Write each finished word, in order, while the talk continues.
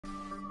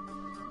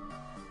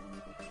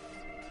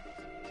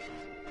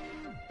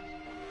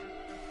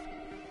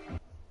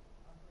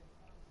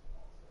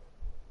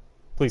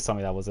Please tell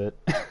me that was it.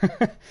 Like,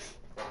 I'm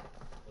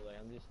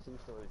just 2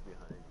 stories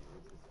behind you.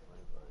 This is the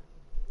funny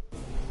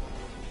part.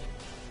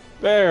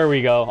 There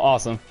we go.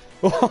 Awesome.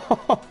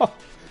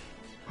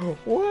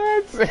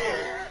 What? I know,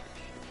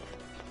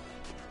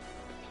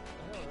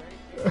 right?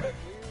 It's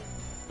weird.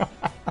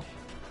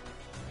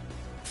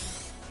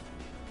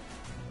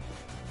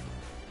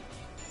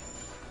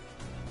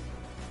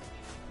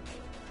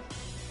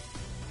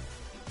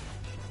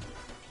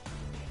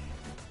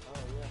 Oh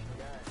yeah, I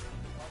forgot.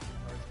 Pocket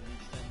parts that you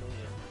send over.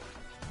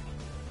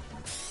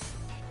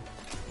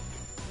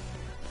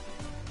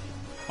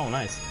 Oh,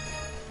 nice.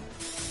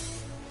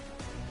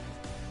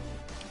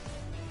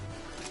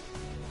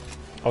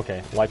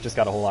 Okay, life just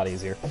got a whole lot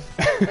easier.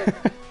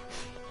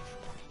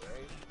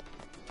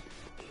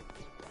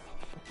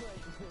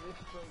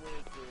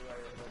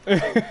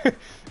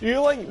 You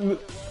like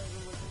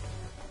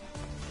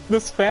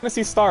this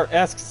Fantasy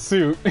Star-esque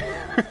suit.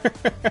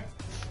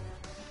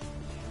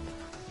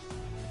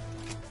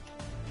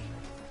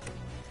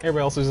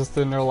 Everybody else is just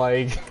in their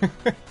like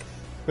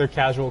their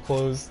casual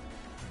clothes.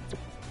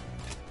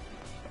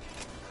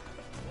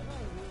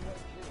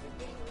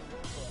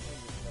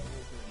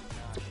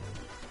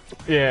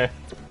 Yeah.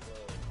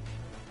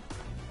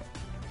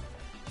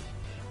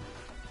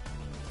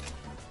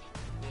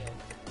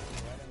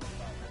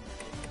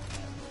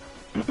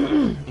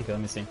 Okay, let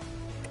me see.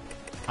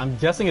 I'm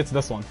guessing it's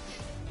this one.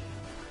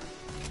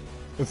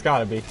 It's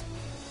gotta be.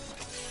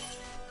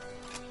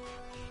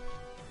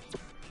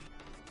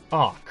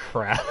 Oh,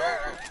 crap.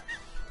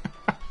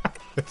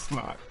 It's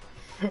not.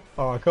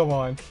 Oh, come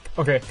on.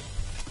 Okay.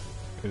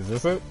 Is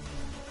this it?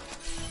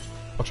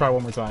 I'll try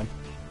one more time.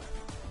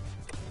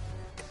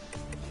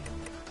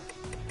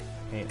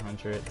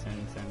 800, 10,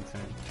 10,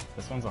 10.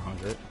 This one's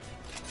 100.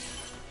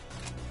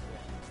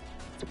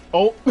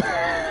 Oh!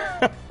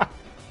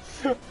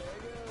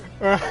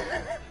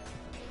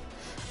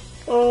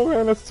 Oh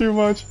man, that's too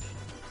much.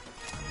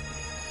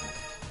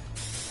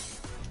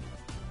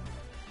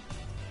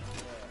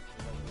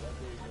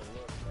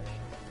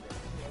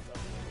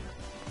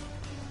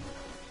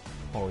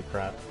 Holy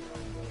crap.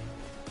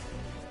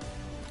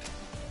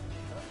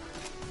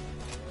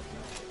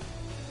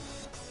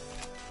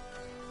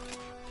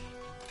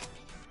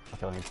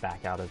 Okay, let me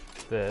back out of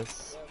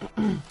this.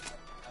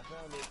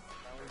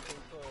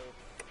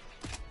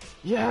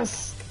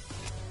 Yes!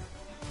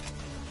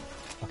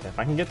 Okay, if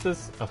I can get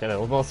this... Okay, I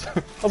was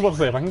about to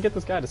say, if I can get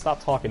this guy to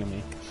stop talking to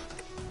me.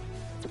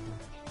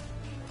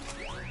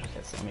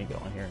 Okay, so let me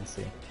go in here and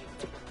see.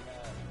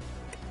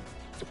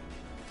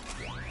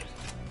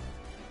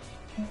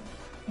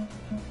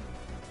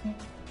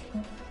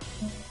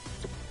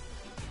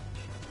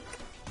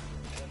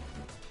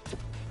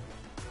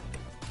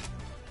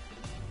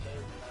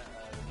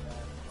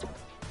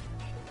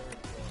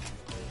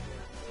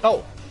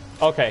 Oh!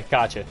 Okay,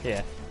 gotcha,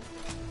 yeah.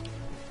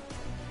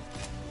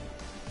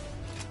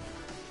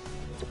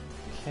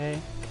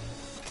 Okay.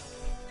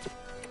 So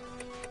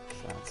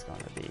that's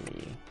gonna be...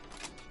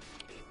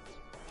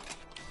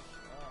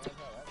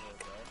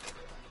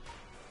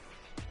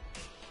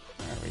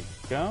 There we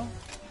go.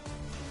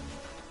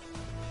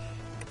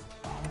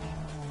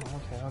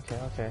 Oh,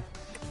 okay.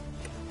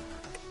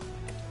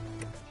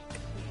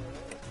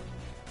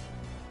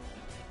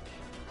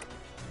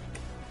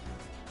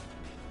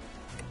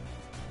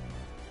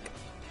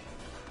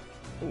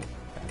 Ooh,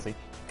 fancy.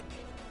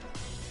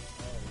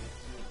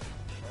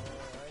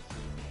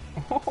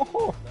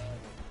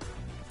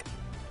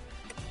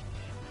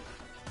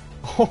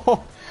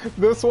 Oh,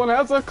 this one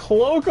has a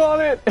cloak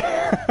on it!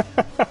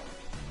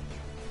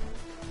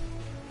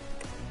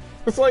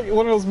 It's like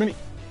one of those mini...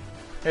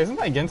 Hey, isn't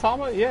that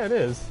Gintama? Yeah, it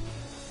is.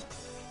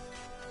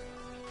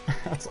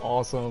 That's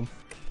awesome.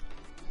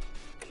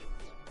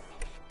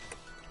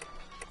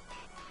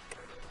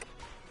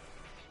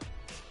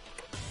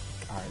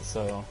 Alright,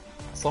 so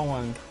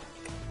someone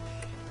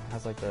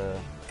has like a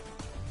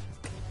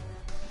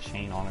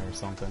chain on it or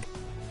something.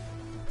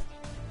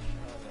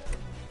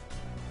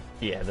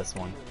 Yeah, this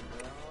one.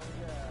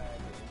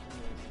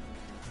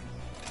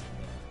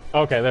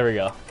 Okay, there we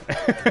go.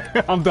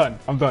 I'm done.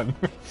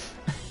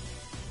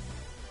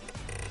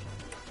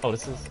 Oh,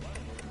 this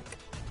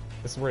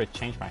is where to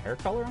change my hair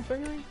color, I'm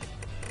figuring?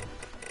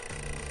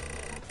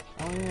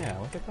 Oh yeah,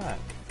 look at that.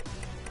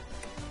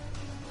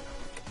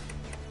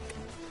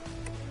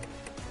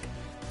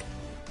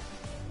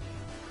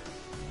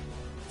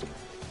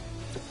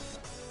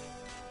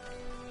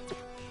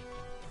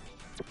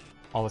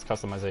 All this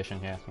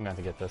customization, yeah, I'm gonna have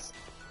to get this.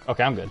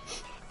 Okay, I'm good.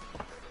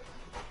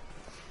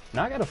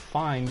 Now I gotta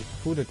find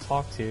who to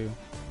talk to,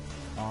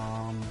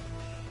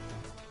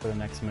 for the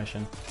next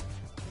mission.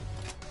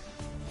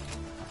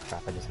 Oh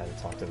crap, I just had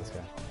to talk to this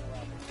guy.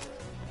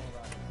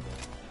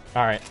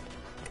 Alright.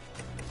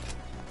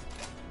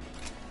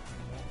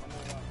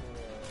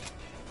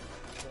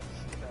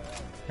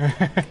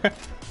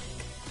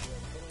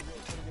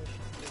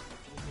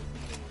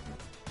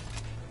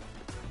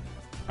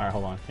 Alright,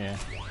 hold on, yeah.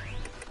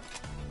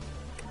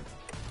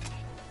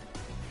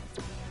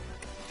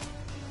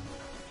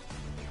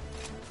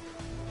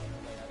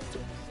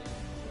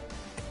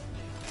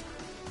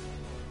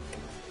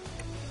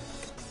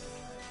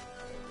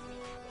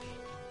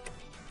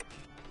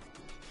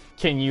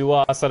 Can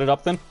you set it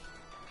up then?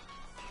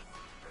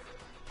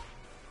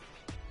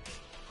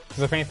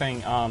 Because if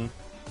anything,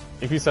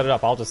 if you set it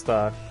up, I'll just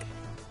go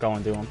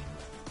and do them.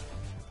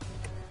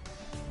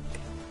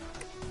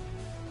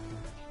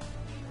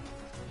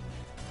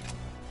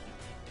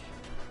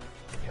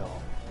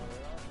 Yo.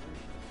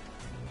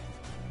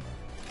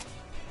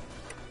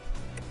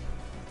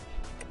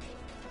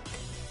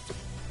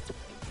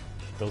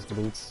 Those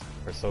boots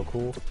are so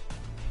cool.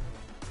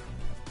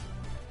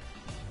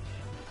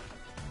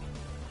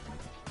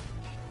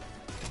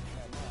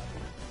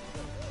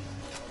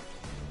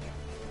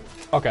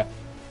 Okay.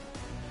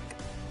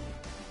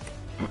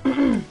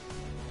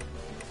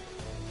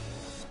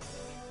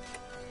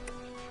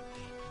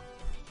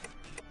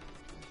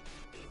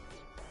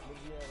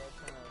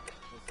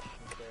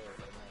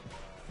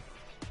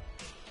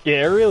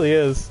 Yeah, it really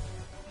is.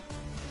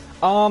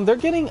 They're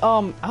getting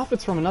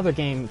outfits from another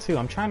game too.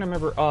 I'm trying to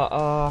remember.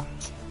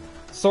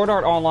 Sword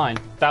Art Online.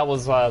 That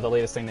was the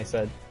latest thing they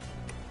said.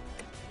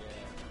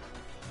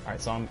 All right,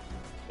 so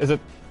is it?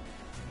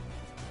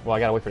 Well, I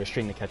gotta wait for the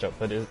stream to catch up.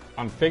 But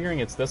I'm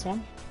figuring it's this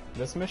one,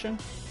 this mission.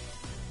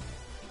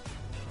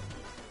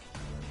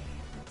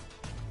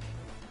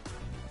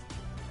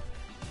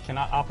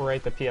 Cannot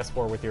operate the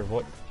PS4 with your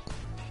voice.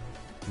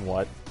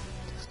 What?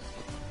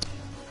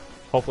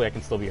 Hopefully, I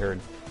can still be heard.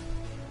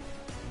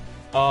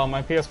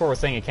 My PS4 was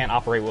saying it can't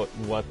operate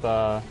with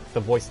the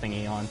voice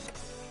thingy on.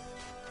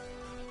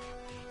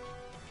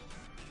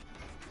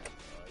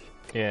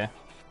 Yeah.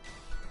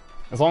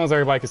 As long as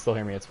everybody can still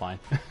hear me, it's fine.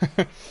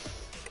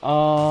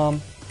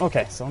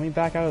 Okay, so let me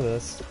back out of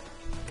this.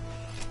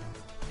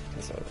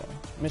 Okay, so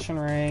mission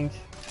rank.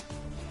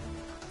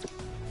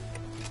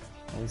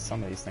 At least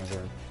some of these things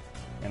are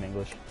in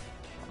English.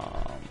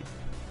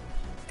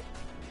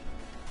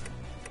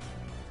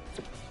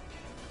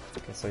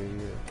 Okay, so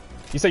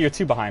you said you're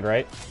 2 behind,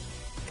 right?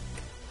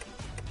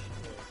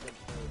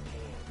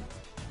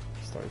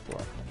 Story 4.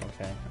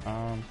 Okay. So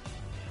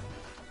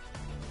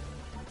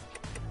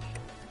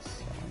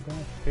I'm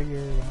gonna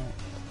figure that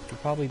you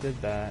probably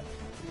did that.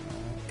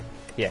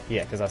 Yeah,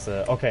 because that's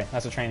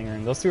that's a training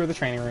room. Those 2 are the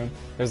training room.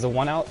 There's the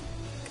one out.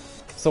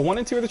 So 1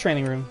 and 2 are the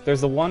training room.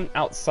 There's the one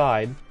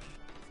outside.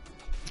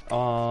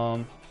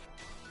 And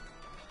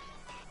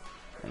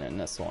then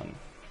this one.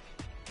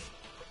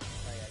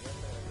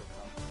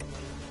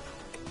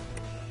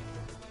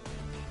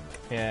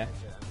 Yeah.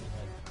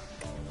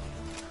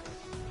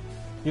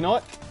 You know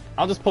what?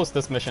 I'll just post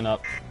this mission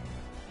up.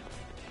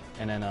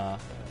 And then,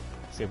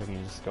 see if we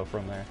can just go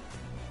from there.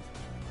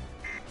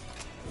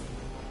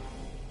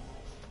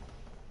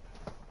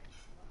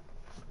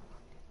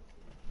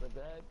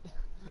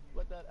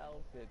 But that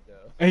outfit,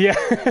 though. Yeah.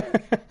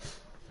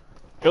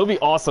 It would be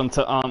awesome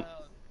to, oh,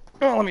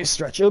 let me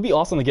stretch. It would be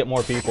awesome to get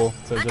more people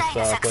to just,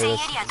 play this.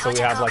 So we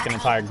have, like, an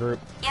entire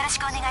group.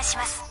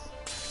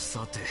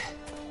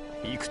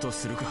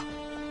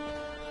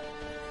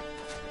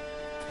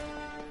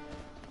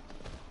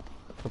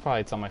 I'll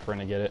probably tell my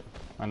friend to get it.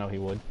 I know he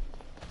would.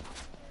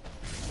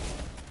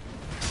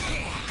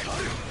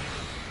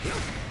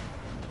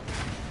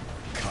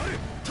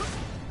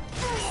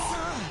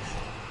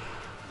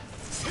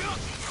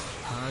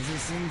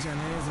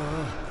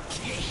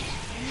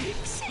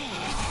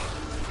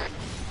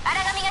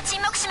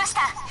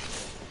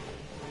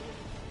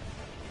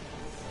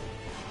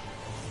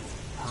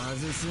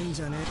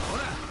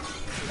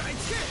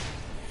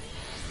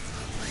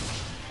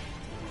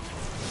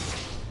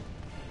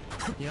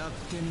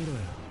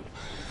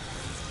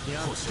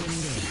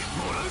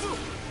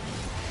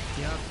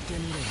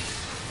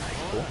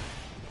 Cool.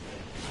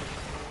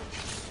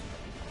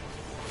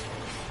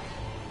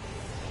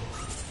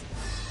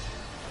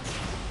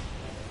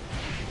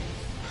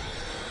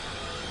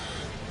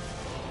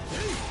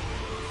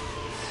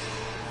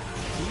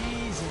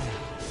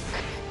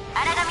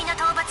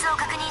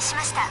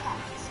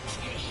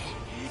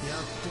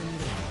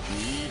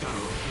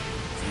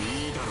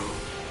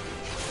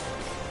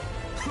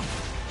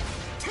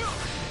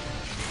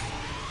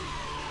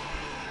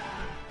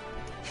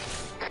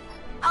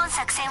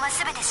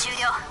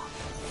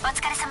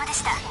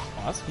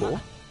 Oh, that's cool.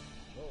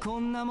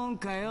 One level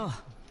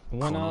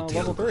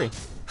 3.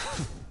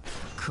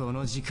 こ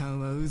の時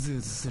間はうず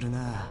うずする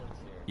な。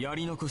や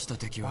り残した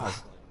敵は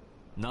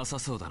なさ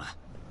そうだな。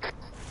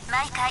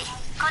毎回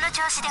この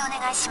調子でお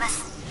願いしま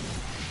す。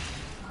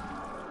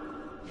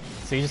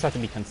 So you just have to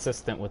be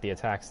consistent with the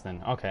attacks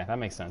then. Okay, that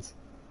makes sense.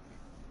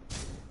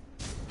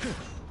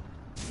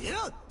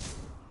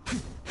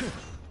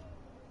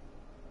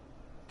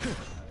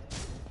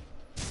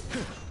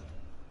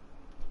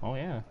 Oh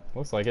yeah,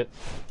 looks like it.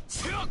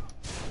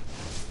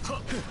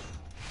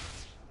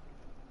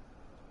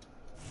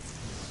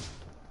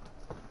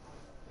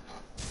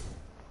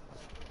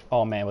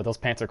 Oh man, but those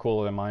pants are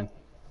cooler than mine.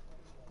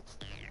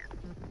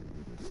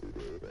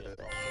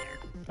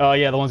 Oh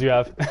yeah, the ones you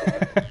have.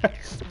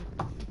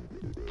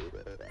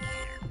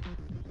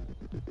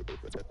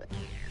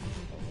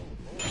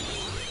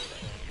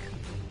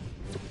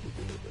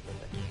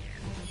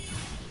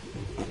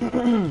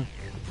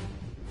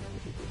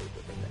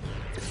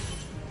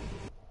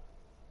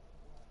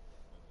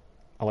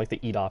 I like the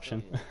eat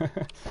option.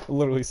 It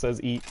literally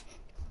says eat.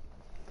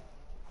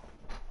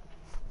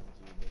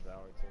 Once you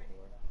devoured so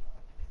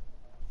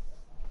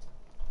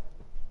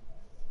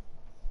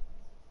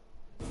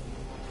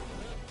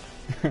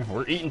far.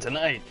 We're eating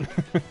tonight.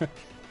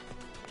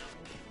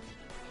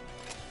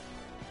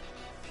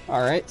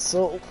 Alright,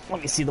 so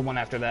let me see the one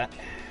after that.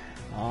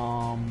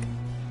 Okay,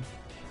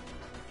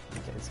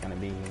 it's gonna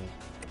be...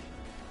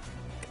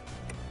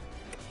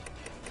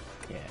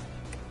 Yeah.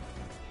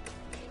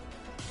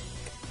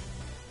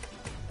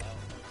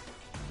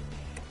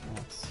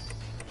 Let's...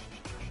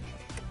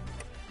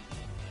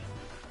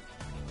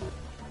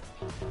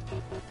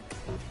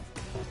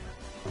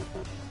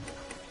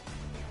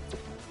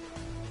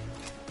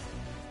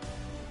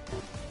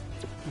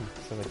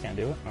 So they can't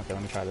do it? Okay,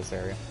 let me try this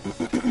area.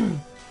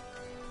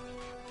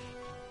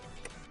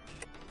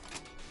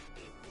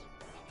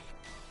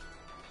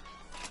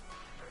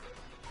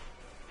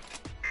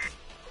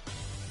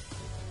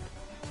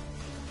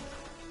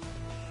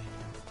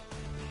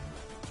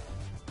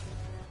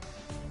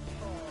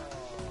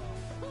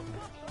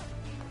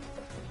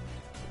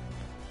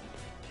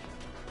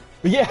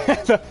 Yeah,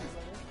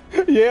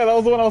 yeah, that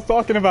was the one I was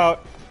talking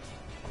about.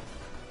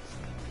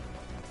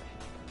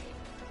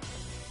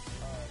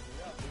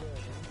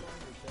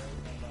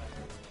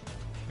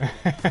 You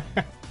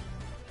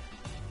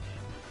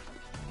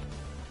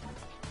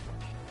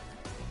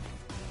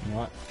know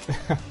what?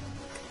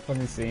 Let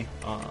me see.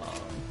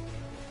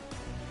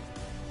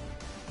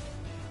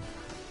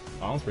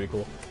 That one's pretty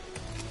cool.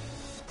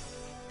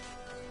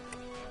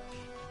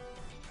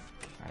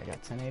 I got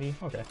 1080.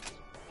 Okay.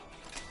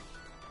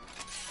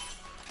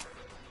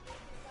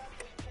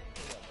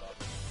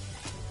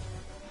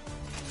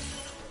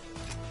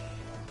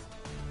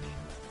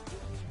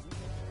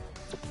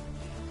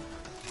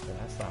 Okay,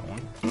 that's that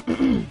one.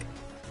 And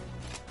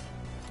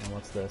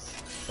what's this?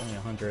 It's only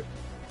 100.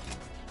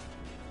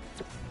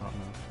 I don't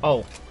know.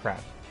 Oh,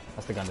 crap.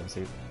 That's the Gundam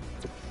suit.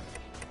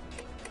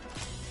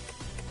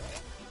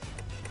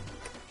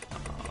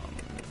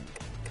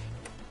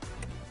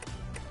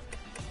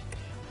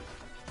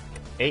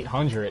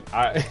 800.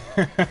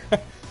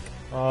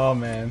 Oh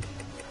man,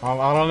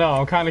 I don't know.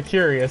 I'm kind of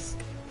curious.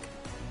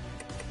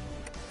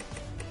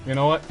 You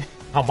know what?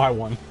 I'll buy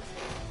one.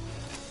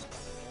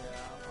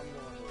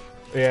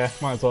 Yeah,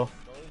 might as well.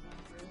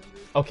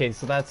 Okay,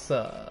 so that's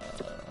I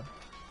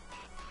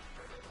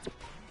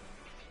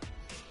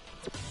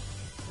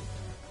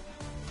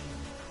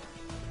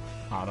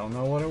don't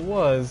know what it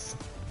was.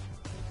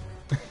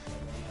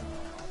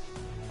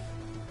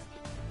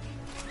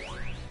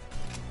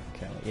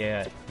 Okay,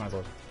 yeah, might as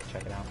well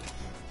check it out.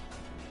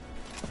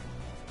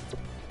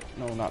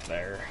 No, not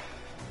there.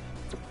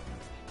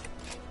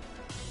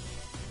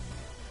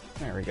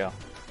 There we go.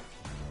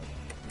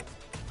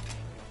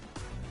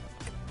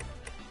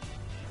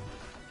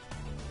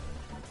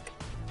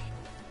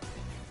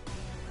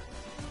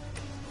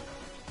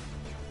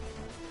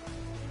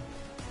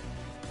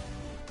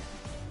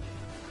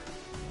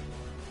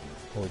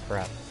 Holy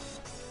crap. I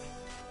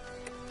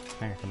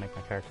think I can make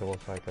my character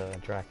look like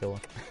Dracula.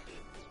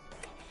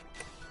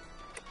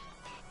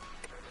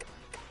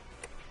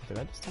 Did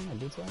I just turn my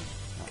boots on?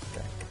 Oh,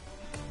 okay.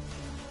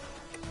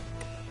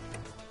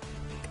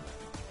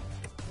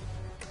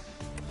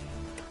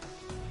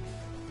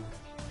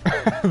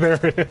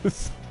 There it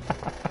is.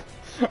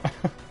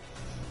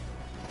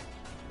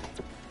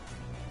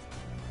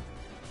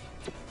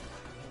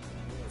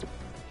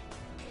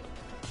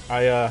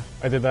 I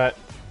did that.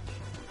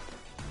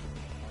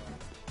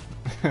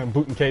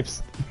 Boot and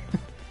capes.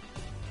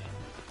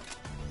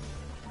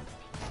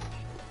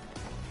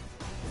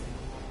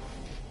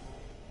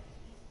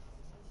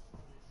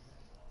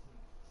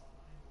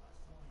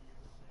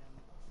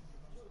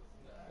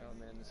 Oh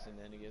man, the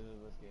shenanigans of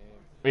this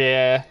game.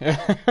 Yeah.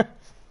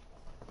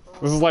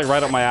 This is like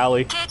right up my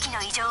alley. 兵器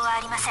の異常はあ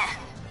りません。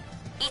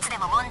いつで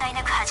も問題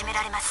なく始め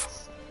られま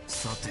す。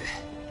さて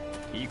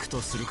行くと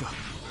するか。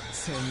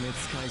殲滅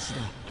開始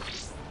だ。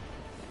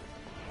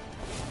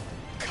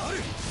狩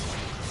る。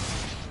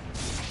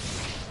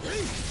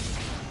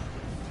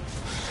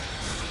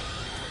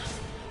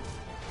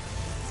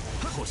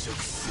捕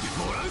食す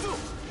る。もらうぞ。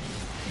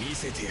見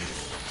せてやる。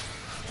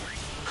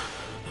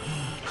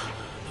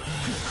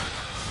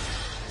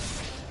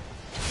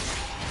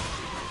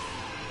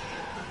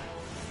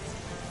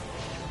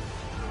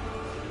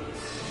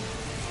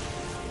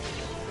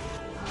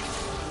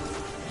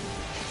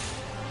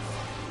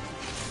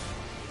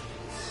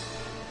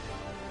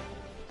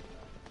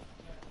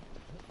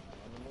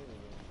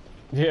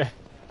Yeah.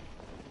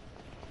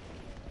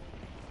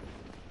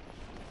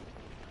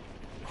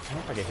 I don't know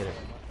if I can hit it.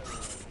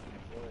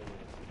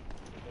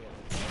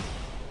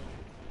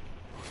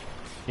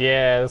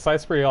 Yeah, the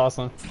site's pretty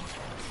awesome.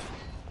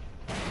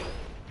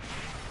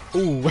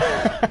 Ooh.